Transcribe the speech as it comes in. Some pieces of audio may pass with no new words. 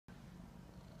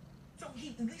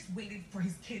he at least waited for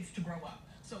his kids to grow up,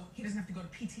 so he doesn't have to go to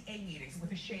PTA meetings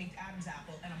with a shaved Adam's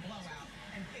apple and a blowout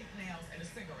and pink nails and a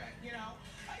cigarette. You know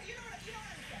what I'm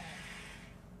saying.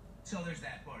 So there's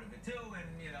that part of it too, and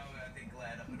I think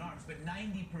glad up in arms. But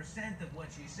 90% of what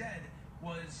she said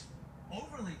was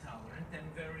overly tolerant and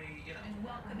very, and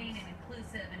welcoming and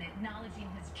inclusive and acknowledging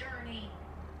his journey.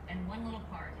 And one little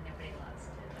part, and everybody loves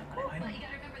it. But you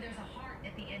got to remember, there's a heart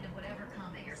at the end of whatever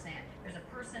comment you're saying. There's a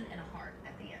person and a heart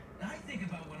at the end. I think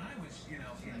about when I was, in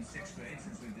 6th grade,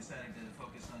 since we've decided to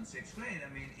focus on 6th grade.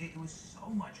 I mean, it was so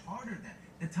much harder then.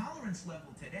 The tolerance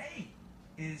level today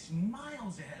is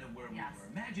miles ahead of where we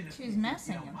were. Imagine if she's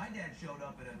messing him. My dad showed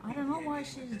up at a I don't know why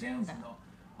she's doing that.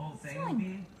 Whole thing would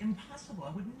be impossible. I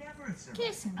would never have survived.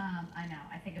 Kiss him. I know.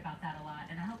 I think about that a lot,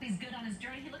 and I hope he's good on his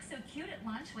journey. He looks so cute at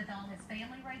lunch with all his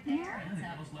family right there. Yeah. And The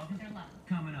girls love him. they're loved.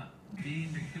 Coming up,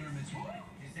 Dean McDermott's wife,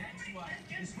 his ex-wife,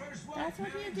 his first wife. That's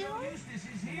what you do? Eustace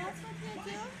is here. That's what you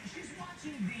do? She's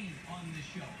watching Dean on the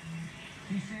show.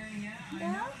 She's saying, I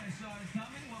know it. I saw it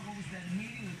coming. What was that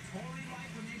meeting with Tori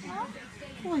like when they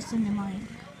Косыны мои.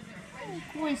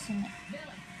 Косыны.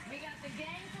 We got the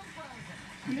gang from Frozen.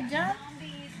 You done?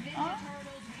 Zombies, Ninja Oh,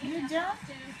 Turtles. you done?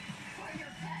 For your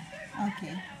pet.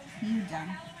 Okay, you done.